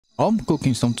I'm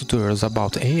cooking some tutorials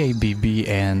about AABB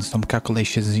and some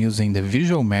calculations using the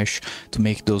visual mesh to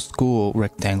make those cool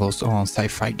rectangles on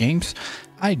sci-fi games.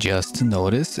 I just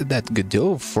noticed that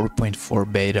Godot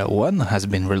 4.4 Beta 1 has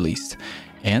been released,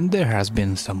 and there has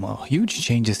been some huge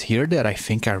changes here that I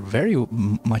think are very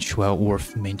much well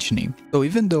worth mentioning. So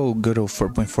even though Godot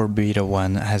 4.4 Beta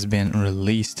 1 has been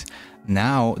released,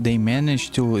 now they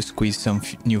managed to squeeze some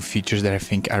new features that I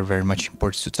think are very much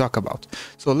important to talk about.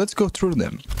 So let's go through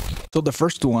them. So the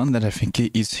first one that I think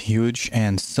is huge,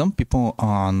 and some people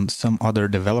on some other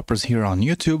developers here on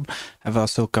YouTube have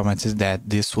also commented that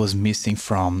this was missing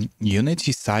from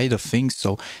Unity side of things.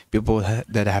 So people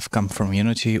that have come from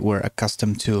Unity were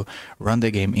accustomed to run the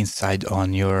game inside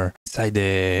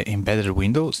the embedded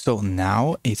window. So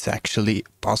now it's actually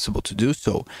possible to do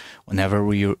so. Whenever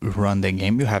we run the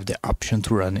game, you have the option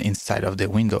to run inside of the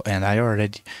window, and I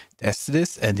already tested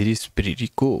this and it is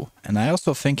pretty cool. And I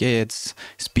also think it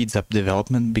speeds up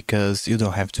development because you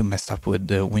don't have to mess up with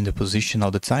the window position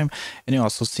all the time, and you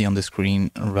also see on the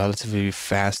screen relatively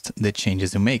fast the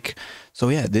changes you make. So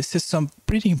yeah, this is some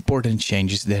pretty important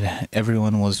changes that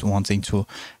everyone was wanting to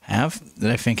have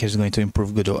that I think is going to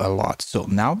improve Godot a lot. So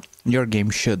now your game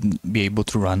should be able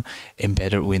to run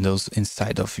embedded windows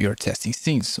inside of your testing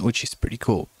scenes, which is pretty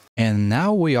cool. And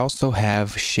now we also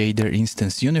have shader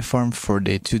instance uniform for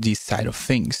the 2D side of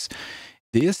things.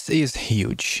 This is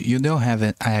huge. You don't have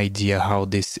an idea how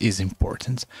this is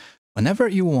important. Whenever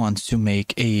you want to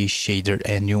make a shader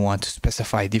and you want to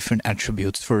specify different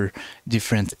attributes for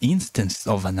different instances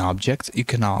of an object, you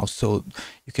can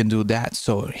do that.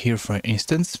 So here, for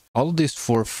instance, all these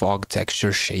 4 fog texture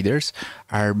shaders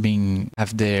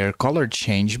have their color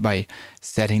changed by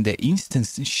setting the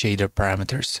instance shader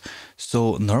parameters.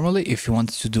 So normally, if you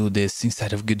wanted to do this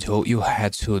inside of Godot, you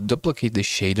had to duplicate the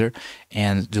shader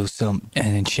and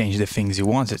change the things you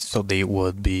wanted, so they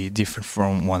would be different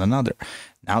from one another.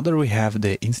 Now that we have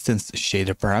the instance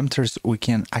shader parameters, we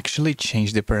can actually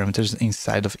change the parameters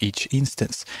inside of each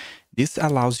instance. This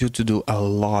allows you to do a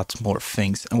lot more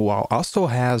things, and while also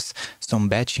has some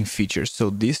batching features.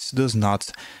 So this does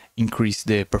not increase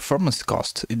the performance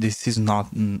cost. This is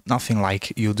nothing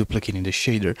like you duplicating the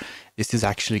shader. This is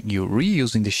actually you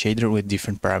reusing the shader with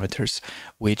different parameters,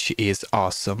 which is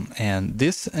awesome. And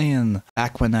this,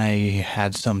 back when I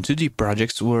had some 2D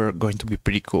projects, were going to be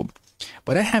pretty cool.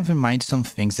 But I have in mind some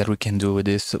things that we can do with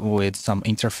this, with some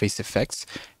interface effects,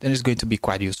 that is going to be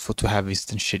quite useful to have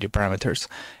instance shader parameters.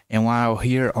 And while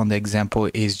here on the example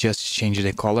is just change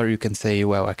the color, you can say,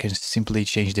 well, I can simply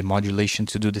change the modulation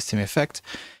to do the same effect.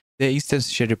 The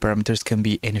instance shader parameters can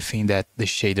be anything that the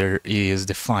shader is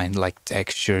defined, like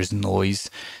textures,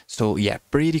 noise. So yeah,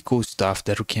 pretty cool stuff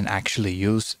that we can actually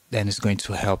use, and is going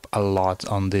to help a lot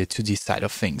on the 2D side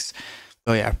of things.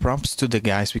 So yeah, props to the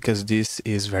guys, because this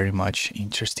is very much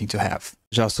interesting to have.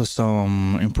 There's also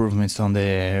some improvements on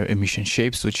the emission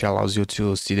shapes, which allows you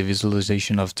to see the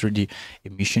visualization of 3D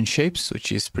emission shapes,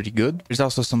 which is pretty good. There's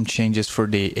also some changes for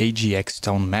the AGX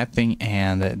tone mapping,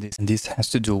 and this has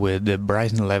to do with the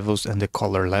brightness levels and the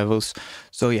color levels.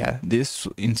 So yeah, this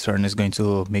in turn is going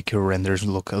to make your renders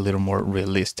look a little more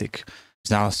realistic.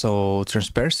 There's also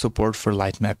transparent support for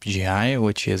lightmap GI,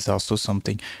 which is also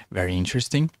something very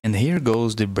interesting. And here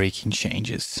goes the breaking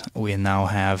changes. We now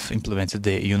have implemented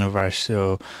the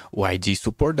universal UID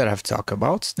support that I've talked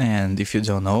about. And if you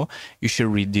don't know, you should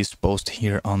read this post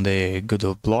here on the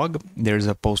Godot blog. There's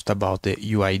a post about the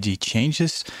UID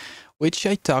changes, which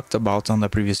I talked about on the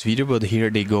previous video, but here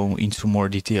they go into more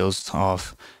details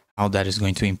of how that is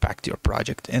going to impact your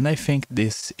project. And I think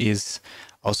this is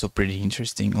also pretty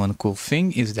interesting. One cool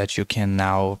thing is that you can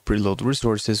now preload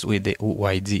resources with the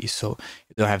UID, so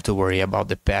you don't have to worry about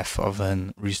the path of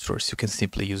a resource. You can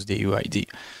simply use the UID.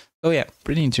 So yeah,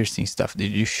 pretty interesting stuff that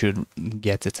you should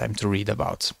get the time to read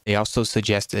about. They also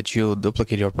suggest that you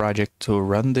duplicate your project to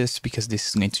run this, because this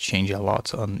is going to change a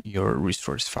lot on your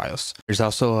resource files. There's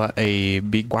also a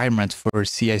big requirement for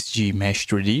CSG Mesh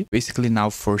 3D. Basically now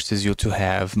forces you to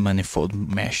have manifold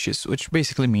meshes, which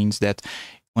basically means that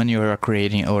when you're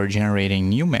creating or generating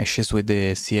new meshes with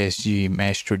the CSG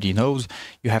Mesh 3D nodes,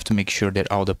 you have to make sure that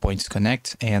all the points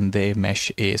connect and the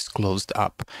mesh is closed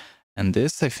up. And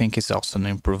this, I think, is also an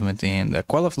improvement in the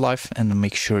quality of life, and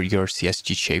make sure your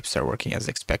CSG shapes are working as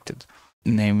expected.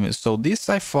 So this,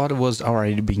 I thought, was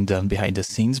already being done behind the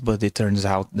scenes, but it turns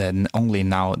out that only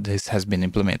now this has been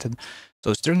implemented.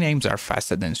 So string names are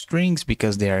faster than strings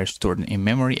because they are stored in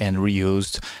memory and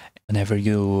reused whenever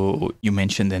you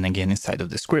mention them again inside of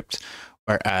the script,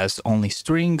 Whereas only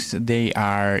strings, they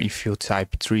are, if you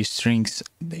type 3 strings,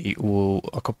 they will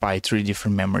occupy 3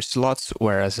 different memory slots,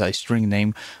 whereas a string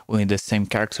name with the same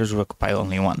characters will occupy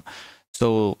only one.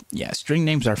 So yeah, string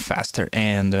names are faster,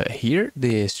 and here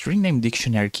the string name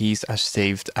dictionary keys are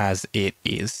saved as it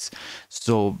is.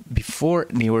 So before,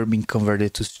 they were being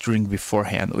converted to string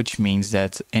beforehand, which means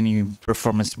that any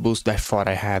performance boost I thought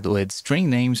I had with string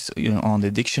names, on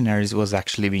the dictionaries was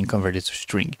actually being converted to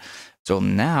string. So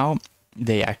now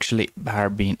they actually are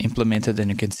being implemented,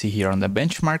 and you can see here on the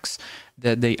benchmarks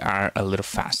that they are a little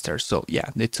faster. So yeah,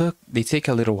 they take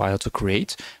a little while to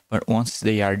create, but once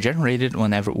they are generated,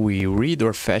 whenever we read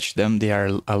or fetch them, they are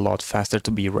a lot faster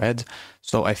to be read.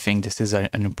 So I think this is an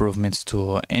improvement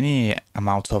to any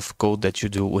amount of code that you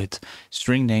do with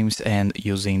string names and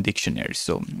using dictionaries.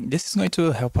 So this is going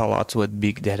to help a lot with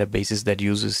big databases that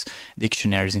uses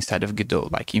dictionaries inside of Godot,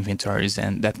 like inventories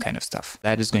and that kind of stuff.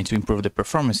 That is going to improve the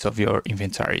performance of your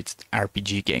inventory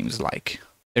RPG games like.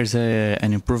 There's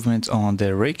an improvement on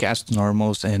the raycast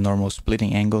normals and normal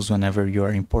splitting angles whenever you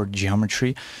are import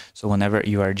geometry. So whenever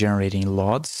you are generating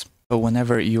LODs. So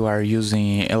whenever you are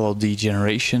using LOD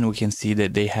generation, we can see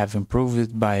that they have improved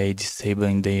it by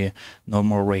disabling the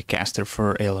normal raycaster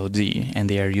for LOD, and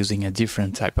they are using a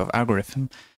different type of algorithm.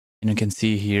 And you can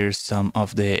see here some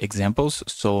of the examples.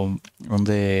 So on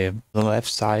the left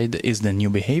side is the new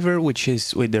behavior, which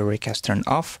is with the raycast turned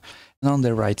off. And on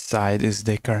the right side is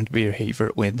the current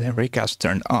behavior with the raycast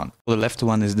turned on. The left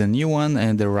one is the new one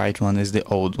and the right one is the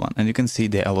old one. And you can see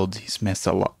the LODs mess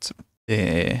a lot.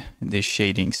 The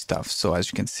shading stuff. So as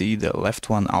you can see, the left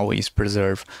one always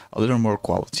preserve a little more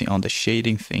quality on the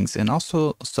shading things, and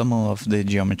also some of the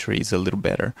geometry is a little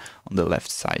better on the left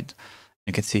side.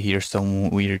 You can see here some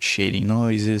weird shading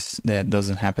noises that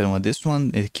doesn't happen with this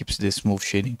one. It keeps the smooth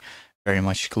shading very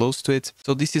much close to it.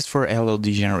 So this is for LOD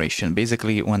generation.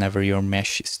 Basically, whenever your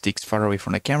mesh sticks far away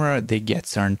from the camera, they get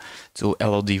turned to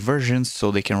LOD versions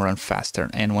so they can run faster.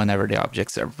 And whenever the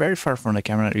objects are very far from the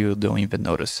camera, you don't even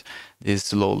notice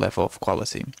this low level of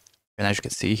quality. And as you can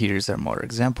see, here's a more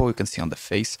example. You can see on the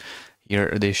face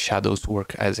here the shadows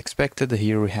work as expected.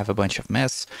 Here we have a bunch of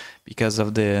mess because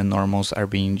of the normals are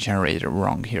being generated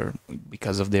wrong here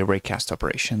because of the raycast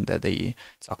operation that they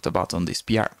talked about on this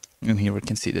PR. And here we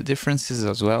can see the differences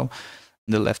as well.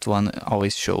 The left one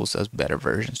always shows us better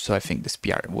versions. So I think this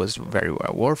PR was very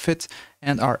well worth it.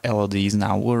 And our LODs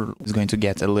now is going to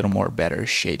get a little more better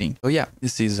shading. So yeah,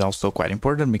 this is also quite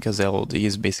important because LOD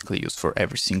is basically used for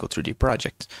every single 3D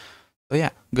project. So yeah,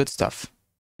 good stuff.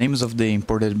 Names of the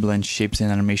imported blend shapes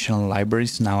and animation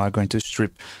libraries now are going to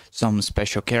strip some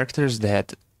special characters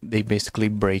that they basically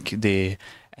break the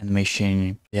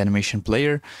animation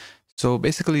player. So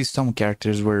basically some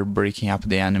characters were breaking up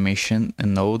the animation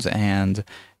nodes and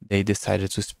they decided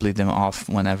to split them off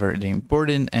whenever they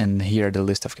imported, and here are the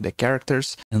list of the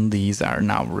characters, and these are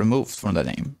now removed from the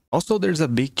name. Also, there's a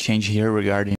big change here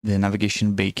regarding the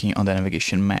navigation baking on the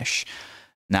navigation mesh.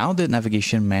 Now the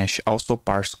navigation mesh also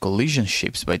parses collision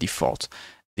shapes by default.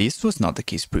 This was not the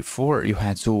case before. You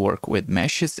had to work with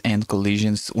meshes and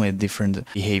collisions with different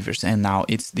behaviors, and now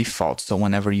it's default. So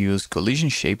whenever you use collision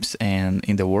shapes and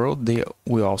in the world, they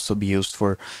will also be used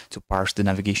to parse the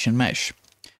navigation mesh.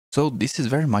 So this is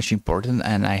very much important,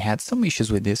 and I had some issues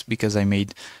with this because I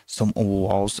made some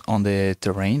walls on the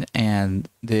terrain, and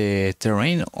the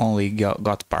terrain only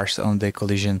got parsed on the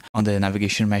collision on the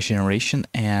navigation mesh generation,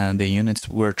 and the units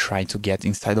were trying to get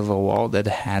inside of a wall that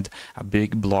had a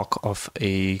big block of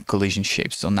a collision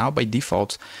shape. So now by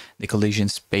default, the collision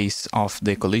space of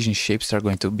the collision shapes are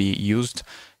going to be used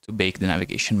to bake the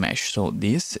navigation mesh. So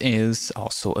this is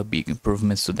also a big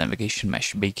improvement to navigation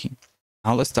mesh baking.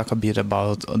 Now let's talk a bit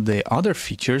about the other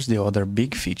features, the other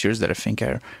big features that I think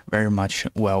are very much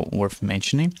well worth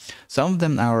mentioning. Some of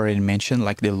them I already mentioned,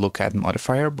 like the look-at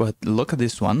modifier, but look at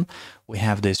this one. We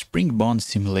have the spring bond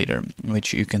simulator,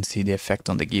 which you can see the effect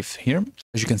on the GIF here.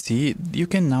 As you can see, you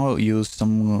can now use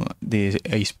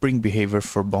a spring behavior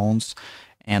for bonds,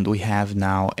 and we have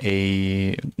now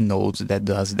a node that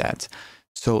does that.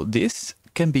 So this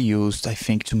can be used, I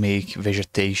think, to make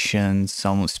vegetation,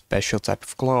 some special type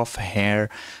of cloth, hair,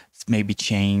 maybe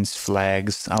chains,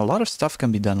 flags. A lot of stuff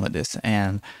can be done with this,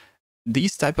 and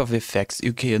these type of effects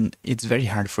it's very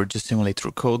hard to simulate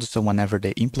through code. So whenever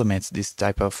they implement this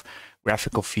type of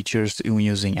graphical features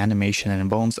using animation and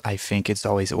bones, I think it's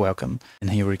always welcome. And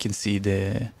here we can see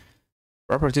the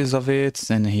properties of it,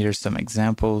 and here's some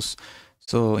examples.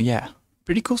 So yeah,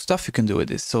 pretty cool stuff you can do with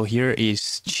this. So here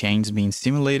is chains being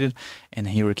simulated, and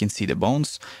here we can see the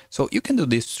bones. So you can do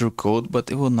this through code, but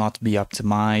it will not be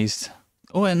optimized.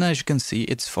 Oh, and as you can see,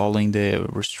 it's following the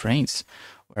restraints,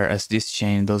 whereas this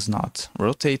chain does not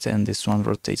rotate, and this one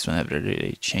rotates whenever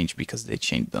they change because the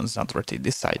chain does not rotate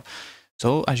this side.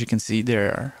 So as you can see,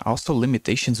 there are also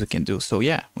limitations we can do. So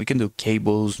yeah, we can do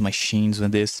cables, machines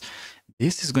with this.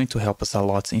 This is going to help us a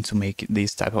lot into make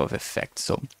this type of effect.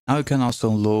 So now you can also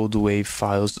load wave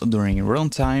files during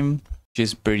runtime, which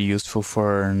is pretty useful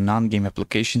for non-game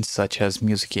applications such as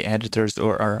music editors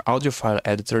or our audio file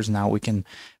editors. Now we can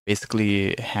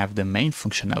basically have the main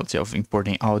functionality of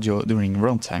importing audio during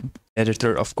runtime.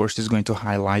 Editor, of course, is going to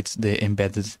highlight the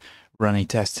embedded running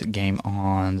test game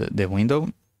on the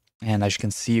window. And as you can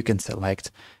see, you can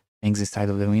select things inside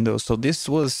of the window. So this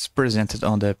was presented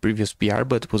on the previous PR,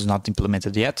 but was not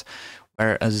implemented yet.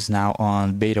 Whereas now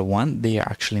on beta 1, they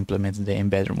actually implemented the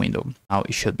embedded window. Now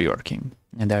it should be working.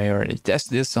 And I already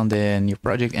tested this on the new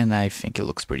project, and I think it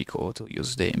looks pretty cool to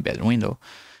use the embedded window.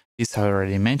 This I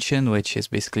already mentioned, which is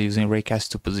basically using raycast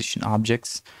to position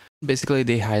objects. Basically,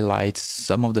 they highlight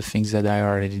some of the things that I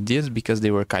already did because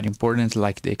they were quite important,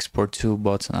 like the export to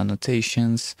button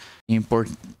annotations. The import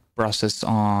process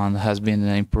has been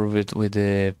improved with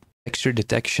the texture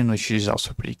detection, which is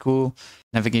also pretty cool.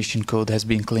 Navigation code has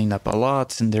been cleaned up a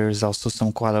lot, and there's also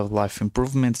some quality of life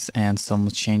improvements and some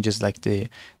changes like the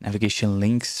navigation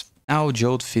links. Now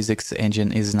Godot physics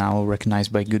engine is now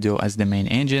recognized by Godot as the main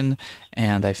engine,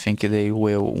 and I think they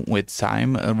will with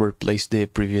time replace the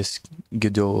previous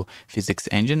Godot physics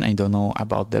engine. I don't know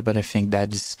about that, but I think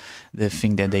that's the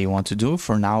thing that they want to do.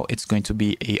 For now, it's going to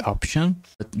be an option,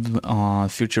 but on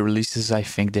future releases, I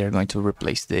think they're going to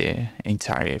replace the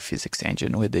entire physics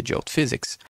engine with the Godot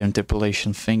physics. The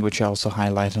interpolation thing, which I also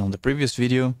highlighted on the previous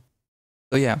video.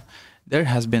 So yeah, there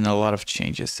has been a lot of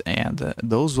changes, and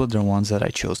those were the ones that I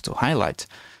chose to highlight.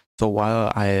 So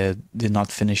while I did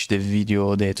not finish the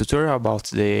tutorial about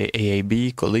the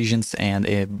AABB collisions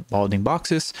and bounding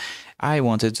boxes, I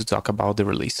wanted to talk about the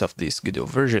release of this Godot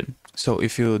version. So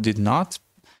if you did not,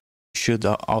 you should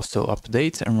also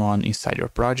update and run inside your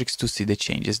projects to see the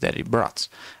changes that it brought.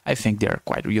 I think they are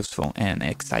quite useful and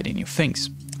exciting new things.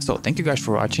 So thank you guys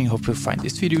for watching, hope you find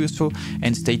this video useful,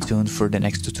 and stay tuned for the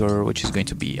next tutorial, which is going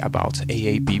to be about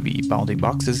AABB bounding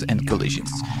boxes and collisions.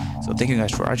 So thank you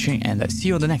guys for watching, and I see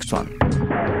you on the next one.